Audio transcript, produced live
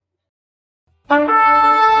Hi,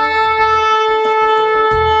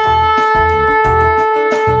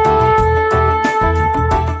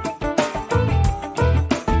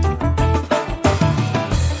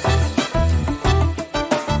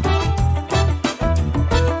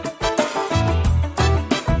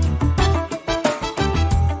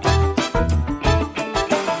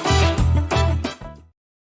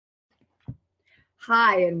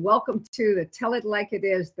 and welcome to the Tell It Like It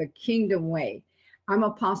Is, the Kingdom Way. I'm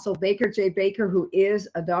Apostle Baker J. Baker, who is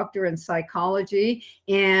a doctor in psychology,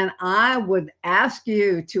 and I would ask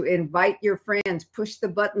you to invite your friends, push the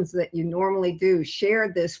buttons that you normally do, share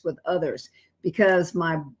this with others, because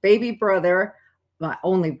my baby brother, my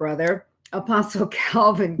only brother, Apostle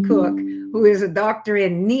Calvin Cook, who is a doctor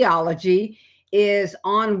in neology, is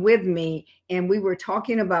on with me, and we were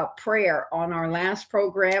talking about prayer on our last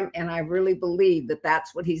program, and I really believe that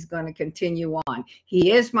that's what he's going to continue on.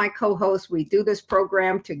 He is my co-host. We do this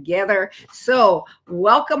program together. So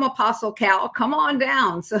welcome, Apostle Cal. Come on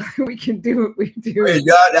down so we can do what we do. Praise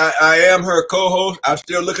God. I am her co-host. I'm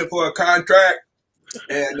still looking for a contract,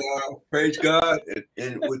 and praise God,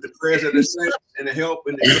 and with the prayers of the saints and the help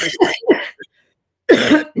and the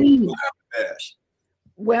grace.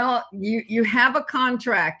 Well, you have a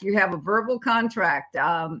contract. You have a verbal contract.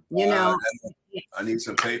 You know, I need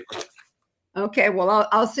some paper. Okay, well,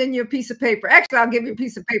 I'll send you a piece of paper. Actually, I'll give you a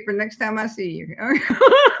piece of paper next time I see you.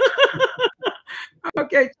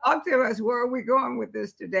 Okay, talk to us. Where are we going with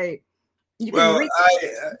this today? You can read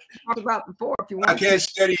talked about before if you want. I can't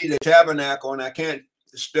study the tabernacle, and I can't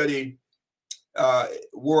study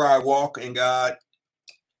where I walk in God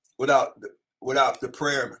without the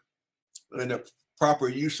prayer and the proper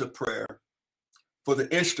use of prayer for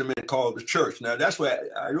the instrument called the church. Now, that's why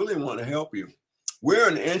I really want to help you. We're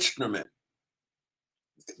an instrument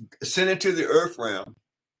sent into the earth realm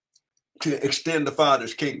to extend the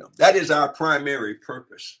Father's kingdom. That is our primary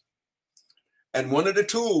purpose. And one of the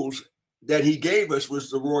tools that he gave us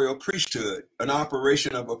was the royal priesthood, an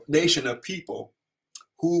operation of a nation of people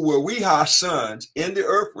who were His sons in the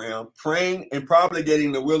earth realm, praying and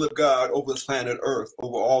propagating the will of God over the planet earth,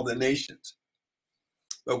 over all the nations.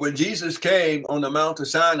 But when Jesus came on the Mount of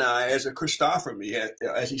Sinai as a Christophany,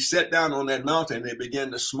 as he sat down on that mountain, they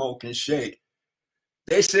began to smoke and shake.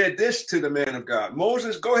 They said this to the man of God: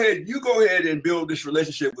 Moses, go ahead and build this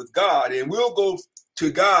relationship with God, and we'll go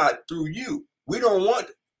to God through you. We don't want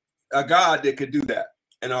a God that could do that.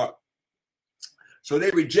 And so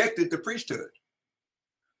they rejected the priesthood.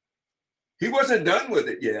 He wasn't done with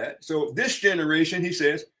it yet. So this generation, he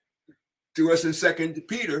says to us in 2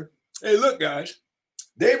 Peter, hey, look, guys,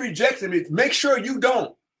 they rejected me. Make sure you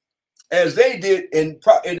don't. As they did in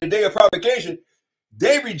the day of provocation,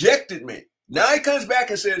 they rejected me. Now he comes back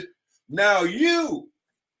and says, now you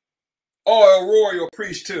are a royal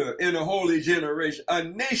priesthood in a holy generation, a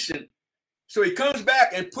nation. So he comes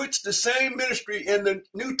back and puts the same ministry in the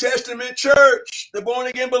New Testament church. The born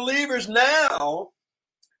again believers now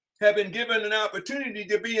have been given an opportunity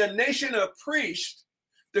to be a nation of priests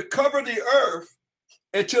to cover the earth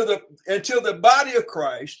until the body of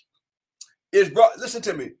Christ is brought. Listen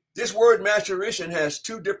to me. This word maturation has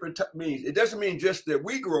two different meanings. It doesn't mean just that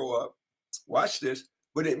we grow up. Watch this.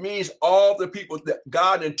 But it means all the people that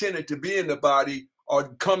God intended to be in the body are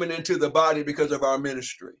coming into the body because of our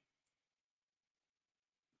ministry.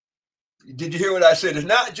 Did you hear what I said? It's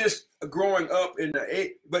not just growing up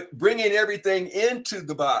but bringing everything into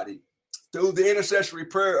the body through the intercessory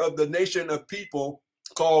prayer of the nation of people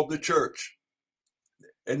called the church.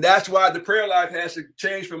 And that's why the prayer life has to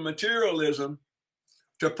change from materialism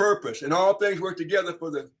to purpose. And all things work together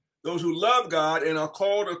for those who love God and are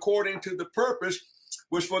called according to the purpose,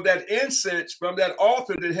 which for that incense from that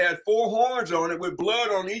altar that had 4 horns on it with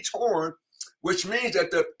blood on each horn, which means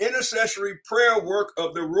that the intercessory prayer work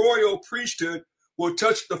of the royal priesthood will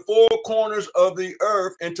touch the 4 corners of the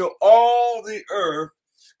earth until all the earth.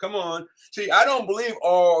 Come on. See, I don't believe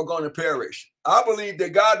all are going to perish. I believe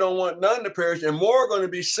that God don't want none to perish, and more are going to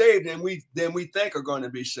be saved than we think are going to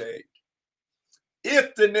be saved.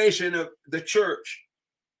 If the nation of the church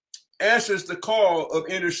answers the call of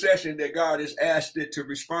intercession that God has asked it to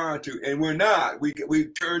respond to, and we're not, we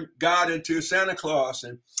turn God into Santa Claus,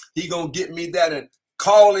 and he gonna get me that and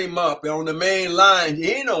call him up on the main line.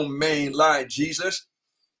 He ain't on main line, Jesus.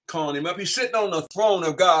 Calling him up. He's sitting on the throne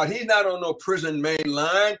of God. He's not on no prison main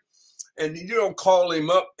line. And you don't call him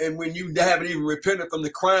up, and when you haven't even repented from the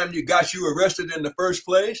crime you got you arrested in the first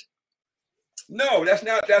place. No,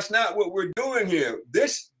 that's not what we're doing here.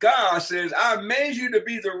 This God says, I made you to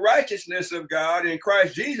be the righteousness of God in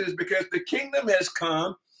Christ Jesus, because the kingdom has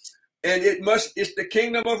come, and it's the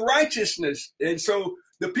kingdom of righteousness. And so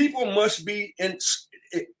the people must be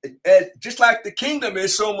just like the kingdom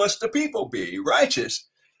is, so must the people be righteous.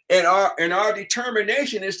 And our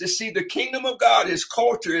determination is to see the kingdom of God, his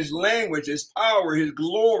culture, his language, his power, his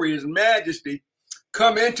glory, his majesty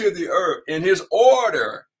come into the earth in his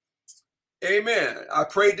order. Amen. I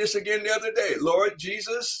prayed this again the other day. Lord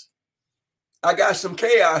Jesus, I got some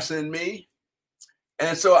chaos in me.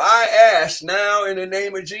 And so I ask now in the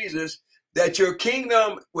name of Jesus that your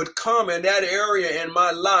kingdom would come in that area in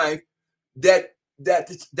my life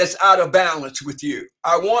that's out of balance with you.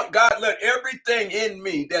 I want God, let everything in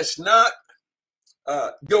me that's not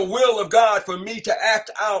the will of God for me to act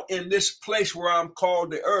out in this place where I'm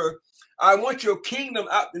called the earth. I want your kingdom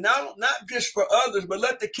out, not just for others, but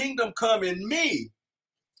let the kingdom come in me.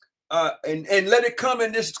 And let it come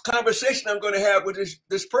in this conversation I'm going to have with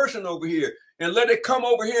this person over here. And let it come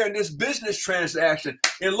over here in this business transaction.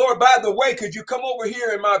 And Lord, by the way, could you come over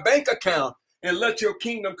here in my bank account and let your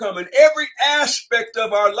kingdom come in every aspect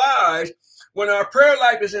of our lives? When our prayer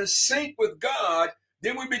life is in sync with God,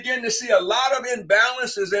 then we begin to see a lot of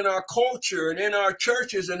imbalances in our culture and in our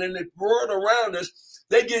churches and in the world around us.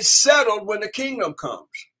 They get settled when the kingdom comes.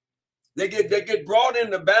 They get brought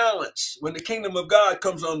into balance when the kingdom of God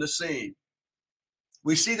comes on the scene.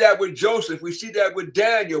 We see that with Joseph. We see that with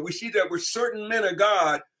Daniel. We see that with certain men of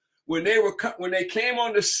God. When they came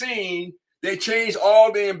on the scene, they changed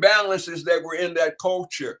all the imbalances that were in that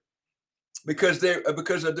culture because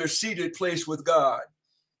of their seated place with God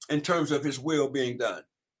in terms of his will being done.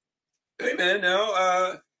 Amen.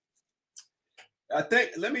 Now, I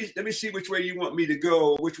think let me see which way you want me to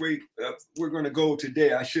go, which way we're going to go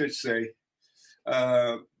today, I should say,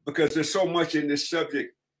 because there's so much in this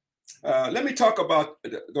subject. Let me talk about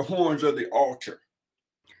the horns of the altar.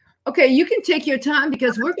 Okay, you can take your time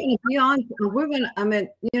because we're going to be on. I'm not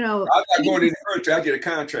going to church. I get a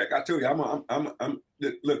contract. I told you, I'm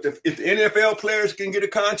look. If the NFL players can get a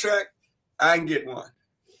contract, I can get one.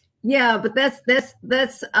 Yeah, but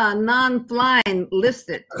that's non-flying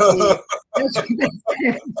listed.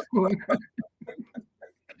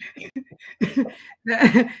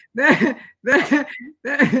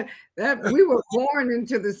 that we were born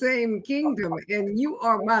into the same kingdom, and you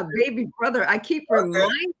are my baby brother. I keep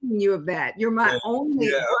reminding you of that. You're my only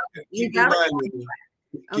brother. You got to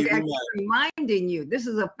okay. I keep reminding you. This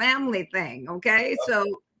is a family thing. Okay, so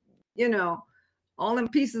all in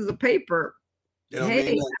pieces of paper.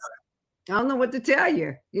 Hey, I don't know what to tell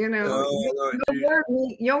you. Your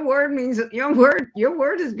word means your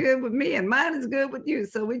word is good with me, and mine is good with you.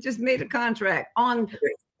 So we just made a contract on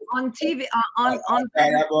TV. I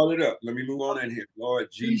brought it up. Let me move on in here, Lord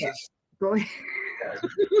Jesus. Go ahead.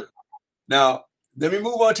 Now let me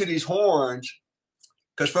move on to these horns,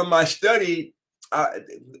 because from my study,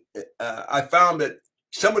 I found that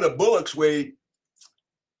some of the bullocks weighed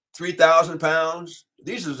 3,000 pounds.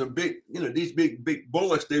 These are some big, these big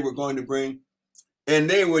bullocks they were going to bring. And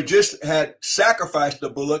they had sacrificed the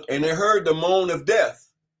bullock, and they heard the moan of death.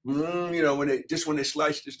 When they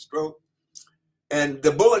sliced his throat. And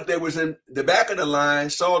the bullock that was in the back of the line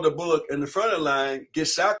saw the bullock in the front of the line get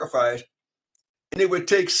sacrificed. And it would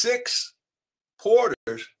take 6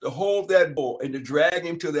 porters to hold that bull and to drag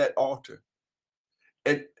him to that altar.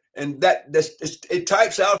 And it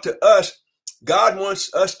types out to us, God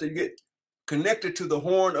wants us to get connected to the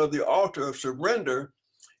horn of the altar of surrender.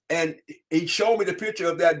 And he showed me the picture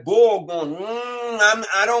of that bull going,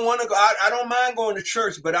 I don't want to go. I don't mind going to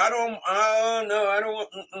church, but I don't want,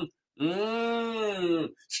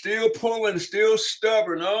 still pulling, still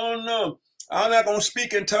stubborn. Oh no, I'm not going to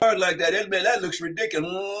speak in tongues like that. That looks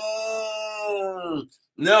ridiculous.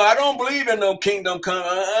 No, I don't believe in no kingdom come.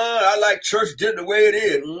 I like church just the way it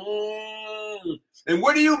is. And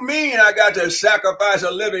what do you mean I got to sacrifice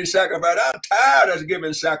a living sacrifice? I'm tired of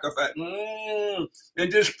giving sacrifice.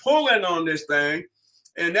 And just pulling on this thing.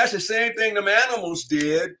 And that's the same thing them animals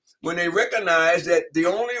did when they recognized that the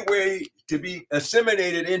only way to be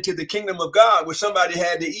assimilated into the kingdom of God was somebody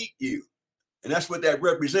had to eat you. And that's what that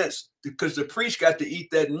represents. Because the priest got to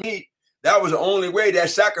eat that meat. That was the only way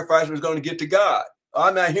that sacrifice was going to get to God.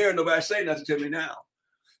 I'm not hearing nobody say nothing to me now.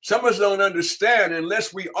 Some of us don't understand,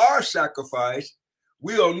 unless we are sacrificed,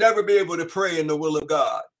 we'll never be able to pray in the will of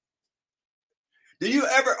God. Do you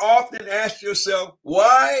ever often ask yourself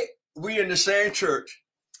why we in the same church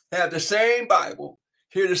have the same Bible,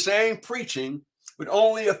 hear the same preaching, but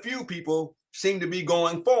only a few people seem to be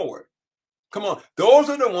going forward? Come on. Those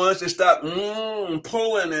are the ones that stop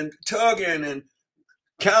pulling and tugging and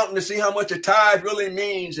counting to see how much a tithe really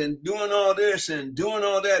means and doing all this and doing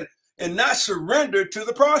all that and not surrender to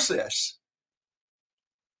the process.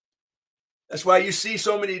 That's why you see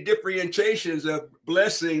so many differentiations of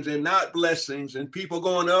blessings and not blessings and people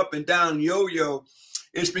going up and down yo-yo,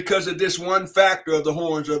 it's because of this one factor of the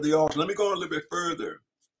horns of the altar. Let me go a little bit further.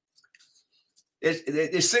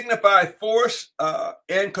 It signifies force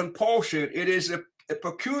and compulsion. It is a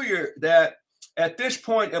peculiar that at this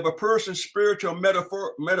point of a person's spiritual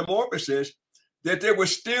metamorphosis, that there would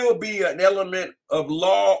still be an element of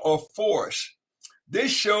law or force.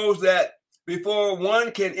 This shows that before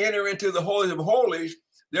one can enter into the Holies of Holies,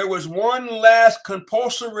 there was one last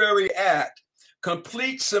compulsory act,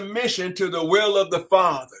 complete submission to the will of the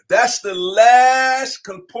Father. That's the last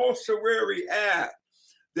compulsory act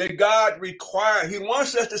that God requires. He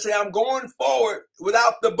wants us to say, I'm going forward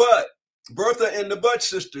without the but. Bertha and the but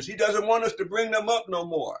sisters. He doesn't want us to bring them up no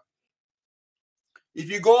more. If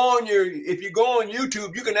you go on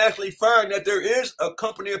YouTube, you can actually find that there is a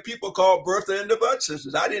company of people called Bertha and the Butt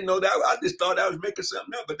Sisters. I didn't know that. I just thought I was making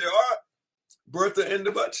something up, but there are Bertha and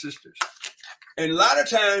the Butt Sisters. And a lot of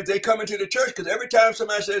times they come into the church because every time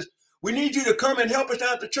somebody says, we need you to come and help us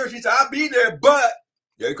down at the church, he said, I'll be there, but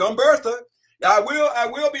here come Bertha. I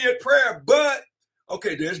will be at prayer, but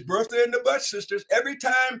okay, there's Bertha and the Butt Sisters. Every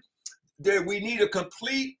time that we need a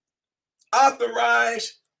complete,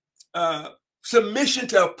 authorized, submission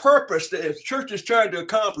to a purpose that the church is trying to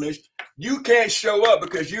accomplish, you can't show up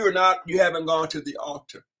because you haven't gone to the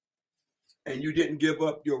altar and you didn't give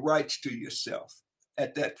up your rights to yourself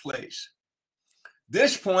at that place.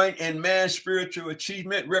 This point in man's spiritual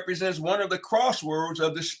achievement represents one of the crossroads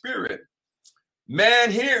of the spirit.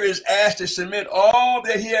 Man here is asked to submit all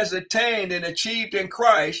that he has attained and achieved in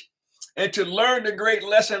Christ and to learn the great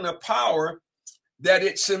lesson of power that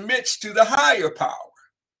it submits to the higher power.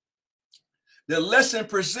 The lesson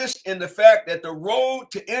persists in the fact that the road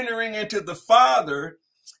to entering into the Father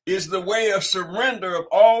is the way of surrender of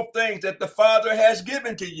all things that the Father has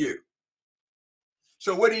given to you.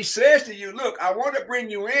 So what he says to you, look, I want to bring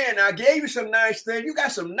you in. I gave you some nice things. You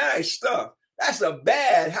got some nice stuff. That's a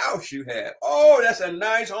bad house you have. Oh, that's a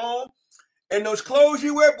nice home. And those clothes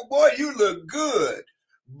you wear, boy, you look good.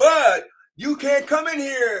 But you can't come in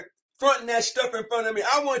here fronting that stuff in front of me.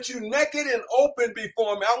 I want you naked and open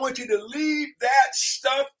before me. I want you to leave that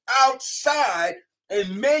stuff outside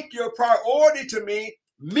and make your priority to me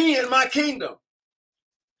and my kingdom.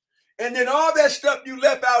 And then all that stuff you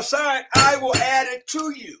left outside, I will add it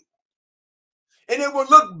to you. And it will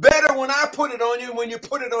look better when I put it on you than when you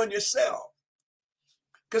put it on yourself.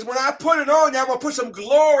 Because when I put it on you, I'm going to put some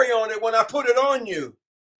glory on it when I put it on you.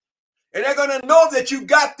 And they're going to know that you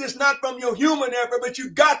got this not from your human effort, but you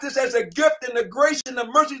got this as a gift, and the grace and the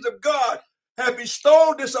mercies of God have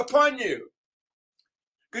bestowed this upon you.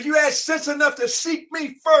 Because you had sense enough to seek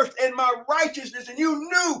me first and my righteousness, and you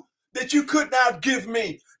knew that you could not give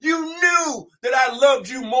me. You knew that I loved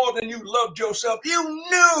you more than you loved yourself. You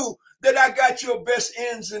knew that I got your best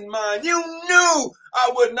ends in mind. You knew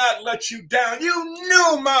I would not let you down. You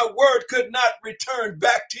knew my word could not return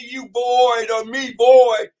back to you void or me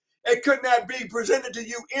void. It could not be presented to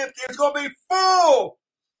you empty. It's going to be full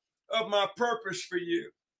of my purpose for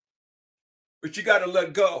you. But you got to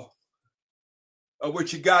let go of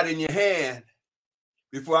what you got in your hand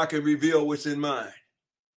before I can reveal what's in mine.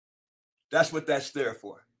 That's what that's there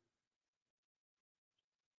for.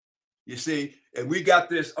 You see, and we got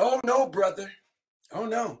this, oh no, brother. Oh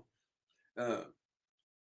no. No.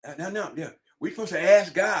 Yeah. We're supposed to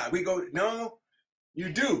ask God. We go, no, you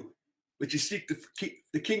do. But you seek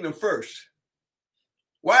the kingdom first.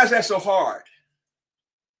 Why is that so hard?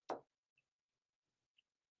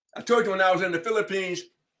 I told you when I was in the Philippines,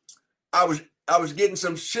 I was getting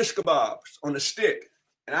some shish kebabs on a stick.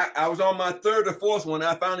 And I was on my third or fourth one.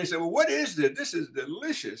 I finally said, well, what is this? This is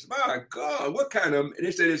delicious. My God, what kind of, and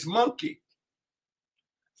they said, it's monkey.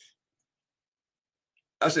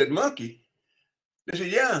 I said, monkey? They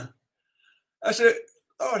said, yeah. I said,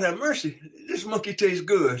 Lord have mercy. This monkey tastes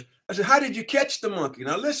good. I said, how did you catch the monkey?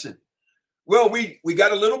 Now listen. Well, we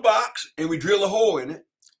got a little box and we drill a hole in it,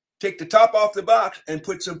 take the top off the box and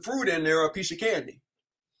put some fruit in there or a piece of candy.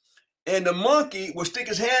 And the monkey will stick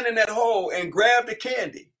his hand in that hole and grab the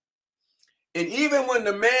candy. And even when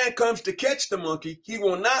the man comes to catch the monkey, he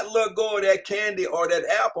will not let go of that candy or that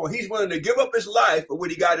apple. He's willing to give up his life for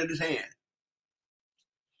what he got in his hand.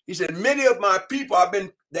 He said, many of my people,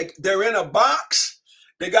 they're in a box.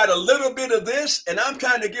 They got a little bit of this, and I'm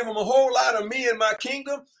trying to give them a whole lot of me and my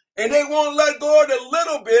kingdom, and they won't let go of the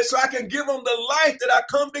little bit so I can give them the life that I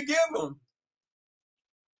come to give them.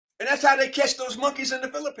 And that's how they catch those monkeys in the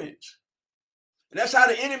Philippines. And that's how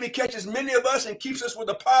the enemy catches many of us and keeps us with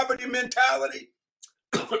a poverty mentality,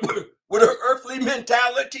 with an earthly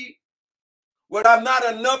mentality, with I'm not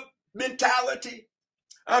enough mentality,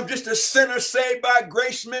 I'm just a sinner saved by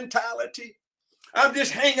grace mentality. I'm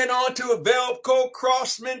just hanging on to a Velcro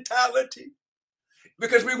cross mentality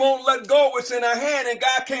because we won't let go of what's in our hand, and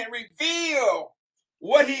God can't reveal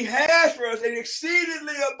what he has for us and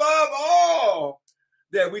exceedingly above all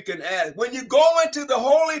that we can ask. When you go into the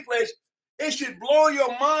holy place, it should blow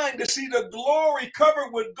your mind to see the glory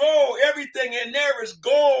covered with gold. Everything in there is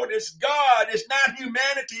gold. It's God. It's not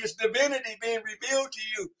humanity. It's divinity being revealed to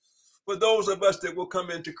you for those of us that will come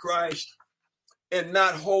into Christ and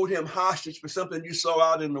not hold him hostage for something you saw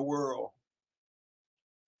out in the world.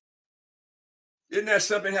 Isn't that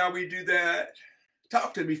something how we do that?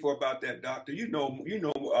 Talk to me about that, doctor. You know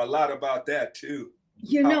a lot about that too.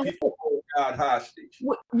 You how know, people hold God hostage.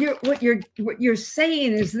 What you're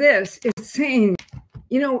saying is this. It's saying,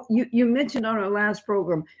 you know, you mentioned on our last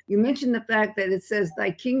program, you mentioned the fact that it says,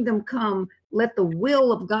 thy kingdom come, let the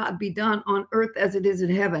will of God be done on earth as it is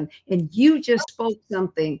in heaven. And you just spoke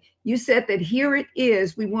something. You said that here it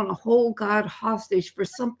is. We want to hold God hostage for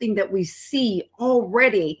something that we see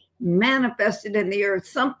already manifested in the earth,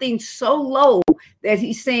 something so low that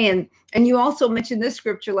he's saying, and you also mentioned this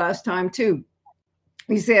scripture last time too.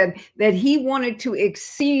 He said that he wanted to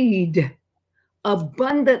exceed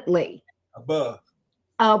abundantly above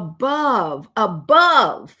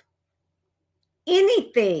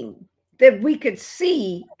anything that we could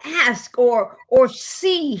see, ask, or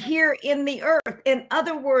see here in the earth. In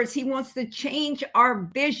other words, he wants to change our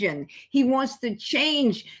vision. He wants to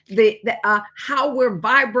change the how we're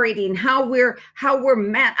vibrating, how we're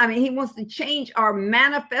he wants to change our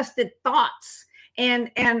manifested thoughts.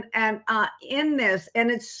 And in this,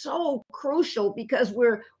 and it's so crucial because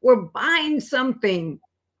we're buying something.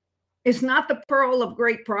 It's not the pearl of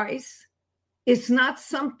great price. It's not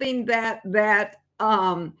something that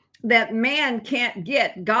man can't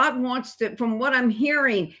get. God wants to, from what I'm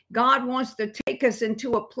hearing, God wants to take us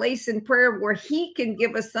into a place in prayer where he can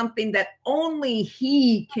give us something that only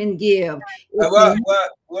he can give.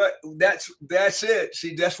 That's it.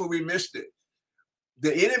 See, that's where we missed it.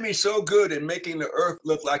 The enemy's so good at making the earth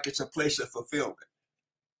look like it's a place of fulfillment,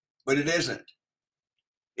 but it isn't.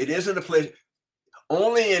 It isn't a place.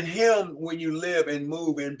 Only in him, when you live and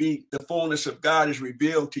move and be, the fullness of God is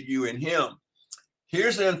revealed to you in him.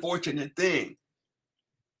 Here's the unfortunate thing.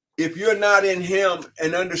 If you're not in him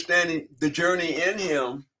and understanding the journey in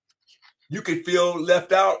him, you could feel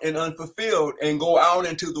left out and unfulfilled and go out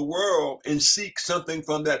into the world and seek something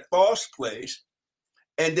from that false place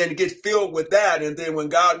and then get filled with that. And then when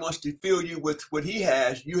God wants to fill you with what he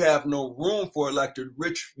has, you have no room for it. Like the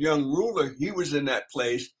rich young ruler, he was in that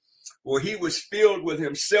place where he was filled with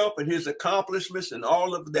himself and his accomplishments and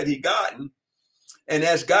all of that he gotten. And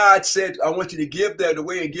as God said, I want you to give that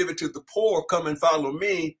away and give it to the poor, come and follow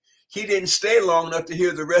me. He didn't stay long enough to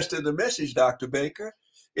hear the rest of the message, Dr. Baker.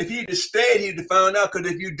 If he'd have stayed, he'd have found out,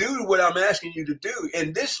 because if you do what I'm asking you to do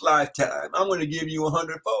in this lifetime, I'm going to give you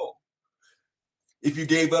 100-fold. If you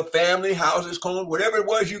gave up family, houses, home, whatever it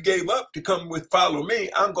was you gave up to come with follow me,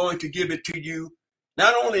 I'm going to give it to you,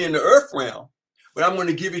 not only in the earth realm, but I'm going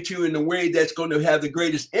to give it to you in a way that's going to have the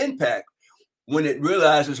greatest impact when it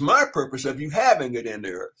realizes my purpose of you having it in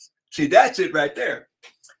the earth. See, that's it right there.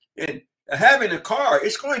 And having a car,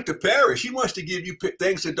 it's going to perish. He wants to give you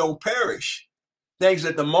things that don't perish, things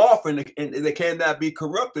that the moth and they cannot be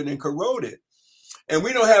corrupted and corroded. And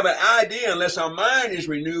we don't have an idea unless our mind is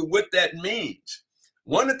renewed what that means.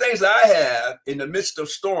 One of the things I have in the midst of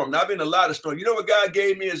storm, and I've been in a lot of storms, you know what God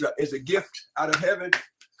gave me as a gift out of heaven?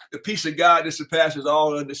 The peace of God that surpasses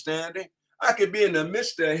all understanding. I could be in the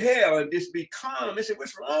midst of hell and just be calm and say,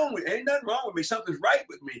 what's wrong with me? Ain't nothing wrong with me. Something's right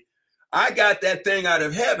with me. I got that thing out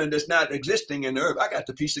of heaven that's not existing in the earth. I got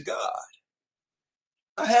the peace of God.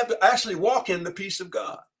 I have to actually walk in the peace of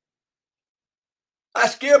God. I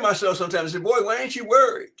scare myself sometimes. I say, boy, why ain't you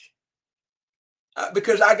worried?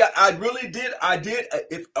 Because I did.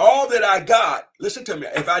 If all that I got, listen to me,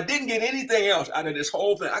 if I didn't get anything else out of this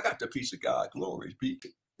whole thing, I got the peace of God. Glory be to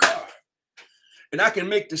God. And I can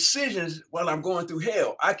make decisions while I'm going through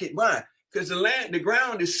hell. Why? Because the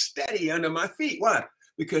ground is steady under my feet. Why?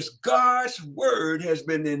 Because God's word has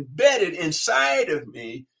been embedded inside of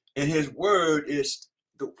me, and his word is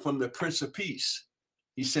from the Prince of Peace.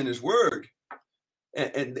 He sent his word.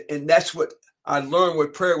 And that's what I learned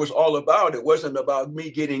what prayer was all about. It wasn't about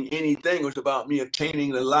me getting anything. It was about me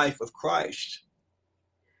obtaining the life of Christ.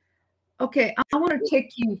 Okay, I want to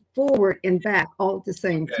take you forward and back all at the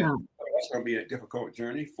same time. That's going to be a difficult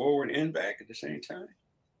journey, forward and back at the same time.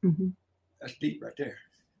 Mm-hmm. That's deep right there.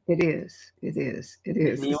 It is. It is. It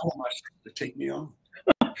is. Take me on, my sister. Take me on.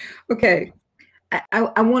 Okay.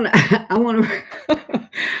 I want to I want to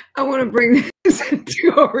I want to bring this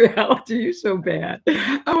into a reality. You're so bad.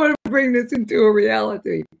 I want to bring this into a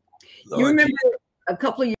reality. Lord You remember Jesus. a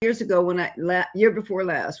couple of years ago when year before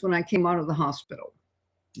last, when I came out of the hospital,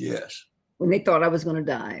 Yes. when they thought I was going to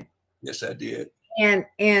die. Yes, I did.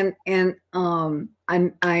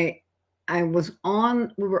 I was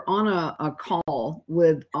on, we were on a call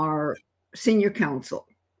with our senior council.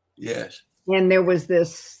 Yes. And there was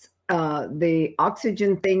this, the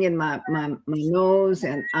oxygen thing in my nose,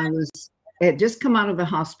 and I had just come out of the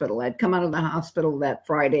hospital. I'd come out of the hospital that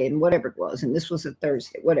Friday and whatever it was, and this was a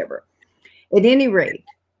Thursday, whatever. At any rate,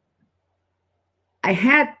 I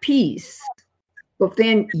had peace, but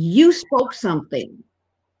then you spoke something.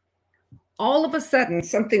 All of a sudden,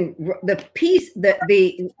 the peace,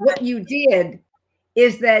 what you did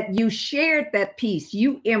is that you shared that peace,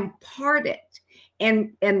 you imparted.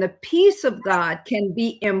 And the peace of God can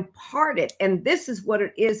be imparted. And this is what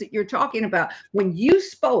it is that you're talking about. When you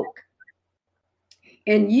spoke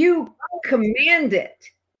and you commanded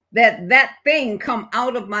that thing come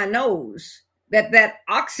out of my nose, that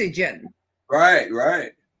oxygen. Right,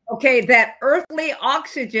 right. Okay, that earthly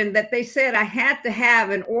oxygen that they said I had to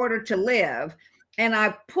have in order to live. And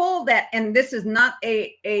I pulled that, and this is not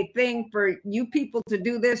a thing for you people to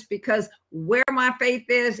do this, because where my faith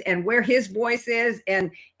is and where his voice is,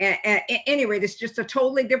 and anyway, it's just a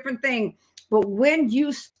totally different thing. But when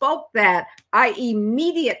you spoke that, I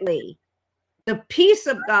immediately, the peace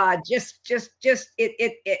of God just just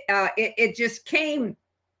came.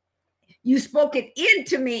 You spoke it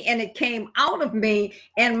into me and it came out of me,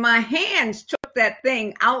 and my hands took that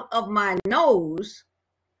thing out of my nose.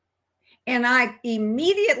 And I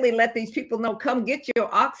immediately let these people know, come get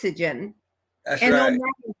your oxygen. That's and right.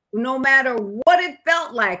 no matter what it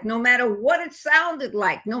felt like, no matter what it sounded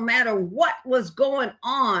like, no matter what was going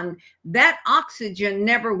on, that oxygen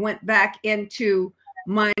never went back into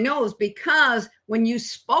my nose, because when you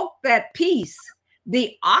spoke that peace,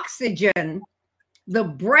 the oxygen, the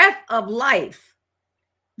breath of life,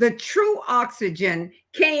 the true oxygen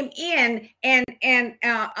came in and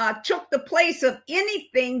took the place of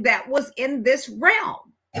anything that was in this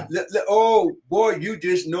realm. Oh boy, you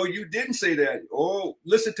just know you didn't say that. Oh,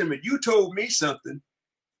 listen to me. You told me something.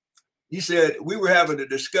 You said we were having a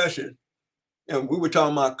discussion and we were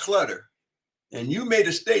talking about clutter. And you made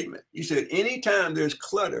a statement. You said anytime there's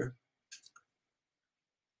clutter,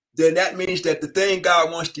 then that means that the thing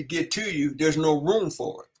God wants to get to you, there's no room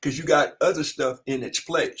for it, because you got other stuff in its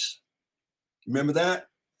place. Remember that?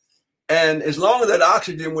 And as long as that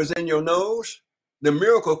oxygen was in your nose, the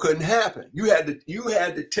miracle couldn't happen. You had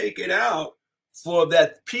to take it out for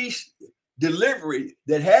that peace delivery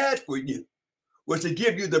that had for you, was to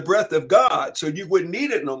give you the breath of God, so you wouldn't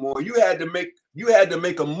need it no more. You had to make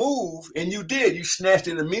a move, and you did. You snatched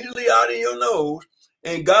it immediately out of your nose,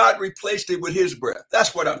 and God replaced it with his breath.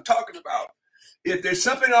 That's what I'm talking about. If there's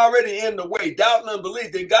something already in the way, doubt and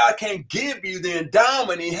unbelief, then God can't give you the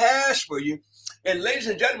endowment he has for you. And ladies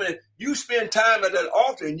and gentlemen, you spend time at that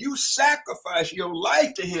altar and you sacrifice your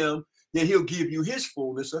life to him, then he'll give you his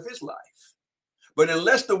fullness of his life. But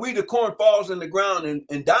unless the weed of corn falls in the ground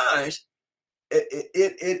and dies,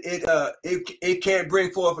 it can't bring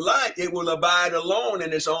forth life. It will abide alone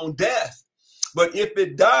in its own death. But if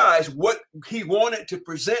it dies, what he wanted to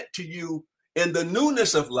present to you in the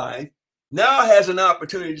newness of life now has an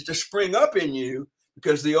opportunity to spring up in you,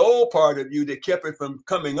 because the old part of you that kept it from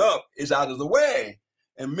coming up is out of the way.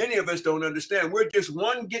 And many of us don't understand. We're just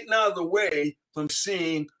one getting out of the way from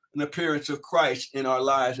seeing an appearance of Christ in our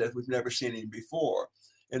lives as we've never seen him before.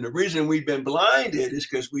 And the reason we've been blinded is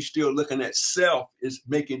because we're still looking at self, is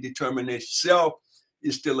making determination. Self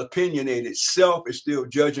is still opinionated. Self is still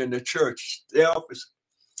judging the church. Self is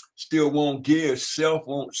still won't give. Self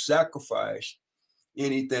won't sacrifice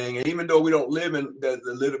anything. And even though we don't live in the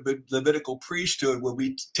Levitical priesthood where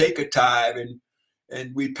we take a tithe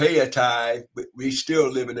and we pay a tithe, but we still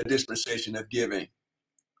live in a dispensation of giving.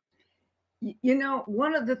 You know,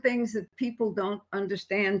 one of the things that people don't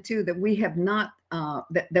understand too, that we have not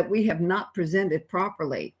that we have not presented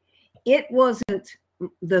properly, it wasn't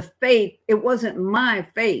the faith, it wasn't my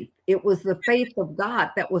faith, it was the faith of God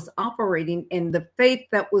that was operating, and the faith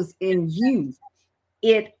that was in you,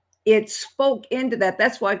 it spoke into that.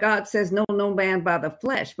 That's why God says, no man by the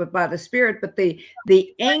flesh, but by the spirit. But the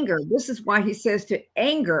anger, this is why he says to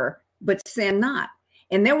anger, but sin not.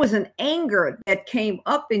 And there was an anger that came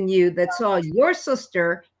up in you that saw your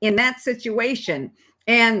sister in that situation.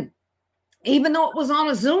 And even though it was on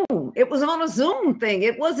a Zoom thing.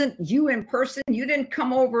 It wasn't you in person. You didn't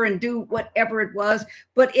come over and do whatever it was,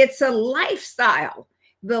 but it's a lifestyle.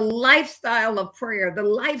 the lifestyle of prayer, the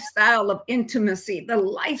lifestyle of intimacy, the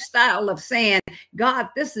lifestyle of saying, God,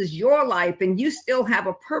 this is your life and you still have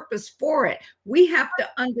a purpose for it. We have to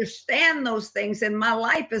understand those things. And my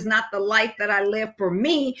life is not the life that I live for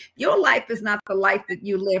me. Your life is not the life that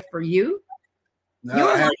you live for you. No,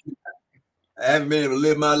 I haven't been able to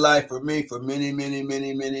live my life for me for many, many,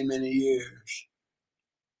 many, many, many years.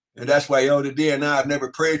 And that's why Elder D and I have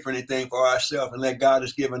never prayed for anything for ourselves, and that God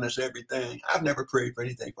has given us everything. I've never prayed for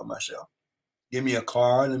anything for myself. Give me a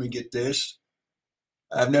car, let me get this.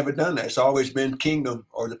 I've never done that. It's always been kingdom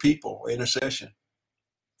or the people, intercession.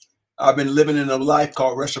 I've been living in a life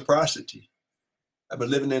called reciprocity. I've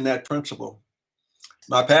been living in that principle.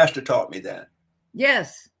 My pastor taught me that.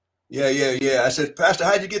 Yes. Yeah. I said, Pastor,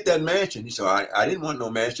 how'd you get that mansion? He said, I didn't want no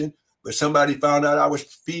mansion, but somebody found out I was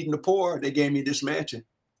feeding the poor. They gave me this mansion.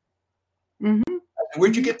 Mm-hmm.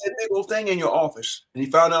 Where'd you get that big old thing in your office? And he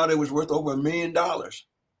found out it was worth over $1 million. I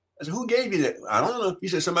said, who gave you that? I don't know. He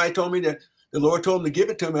said, somebody told me that the Lord told him to give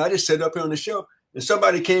it to me. I just set it up here on the shelf. And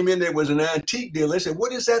somebody came in there, was an antique deal. They said,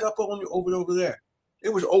 what is that up over there? It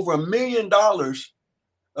was over $1 million.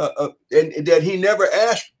 And that he never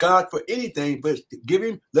asked God for anything, but give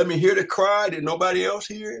him, let me hear the cry that nobody else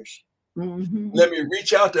hears. Mm-hmm. Let me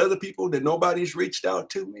reach out to other people that nobody's reached out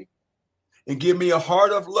to me. And give me a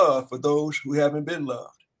heart of love for those who haven't been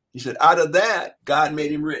loved. He said, out of that, God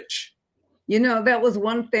made him rich. You know, that was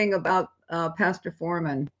one thing about Pastor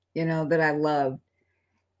Foreman, you know, that I loved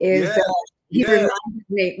is that he reminded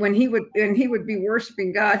me when he would be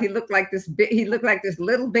worshiping God, he looked like this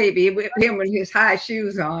little baby with him with his high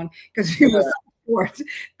shoes on because he was so short.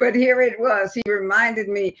 But here it was. He reminded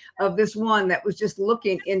me of this one that was just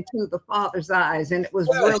looking into the Father's eyes, and it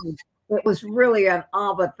was really an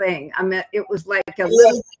Abba thing. I mean, it was like a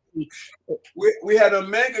little. We had a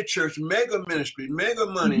mega church, mega ministry, mega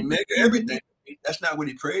money, mega everything. That's not what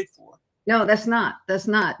he prayed for. No, that's not.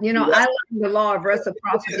 You know, I learned the law of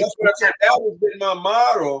reciprocity. That's what I said. That has been my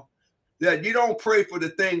motto, that you don't pray for the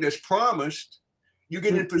thing that's promised. You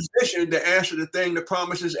get in position to answer the thing the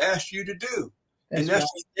promises asked you to do. That's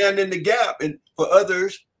to stand in the gap and for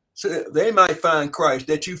others so they might find Christ,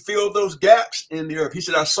 that you fill those gaps in the earth. He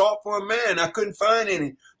said, I sought for a man. I couldn't find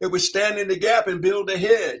any that would stand in the gap and build a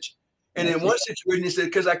hedge. And in one situation, he said,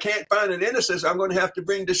 because I can't find an intercessor, I'm going to have to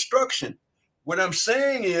bring destruction. What I'm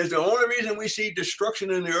saying is the only reason we see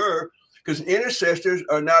destruction in the earth because intercessors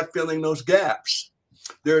are not filling those gaps.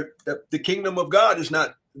 The kingdom of God is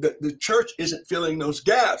not, the church isn't filling those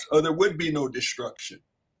gaps, or there would be no destruction.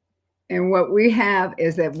 And what we have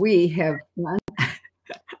is that we have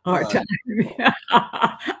our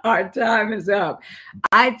time is up.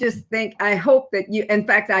 I hope that you, in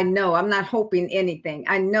fact, I know, I'm not hoping anything.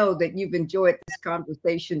 I know that you've enjoyed this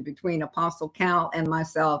conversation between Apostle Cal and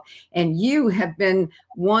myself, and you have been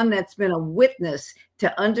one that's been a witness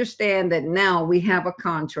to understand that now we have a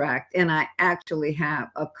contract, and I actually have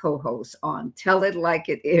a co-host on Tell It Like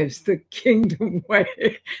It Is, the Kingdom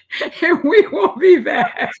Way. And we will be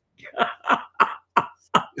back.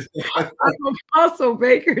 I'm Apostle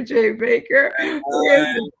Baker J. Baker, who is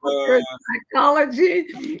a doctor of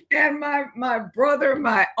psychology, and my brother,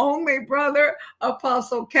 my only brother,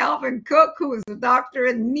 Apostle Calvin Cook, who is a doctor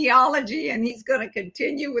in neology, and he's going to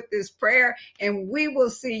continue with this prayer. And we will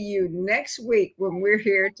see you next week when we're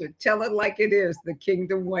here to tell it like it is, the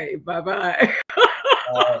Kingdom Way. Bye-bye.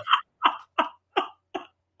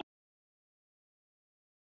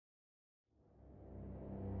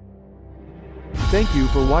 Thank you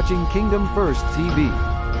for watching Kingdom First TV,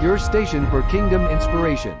 your station for kingdom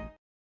inspiration.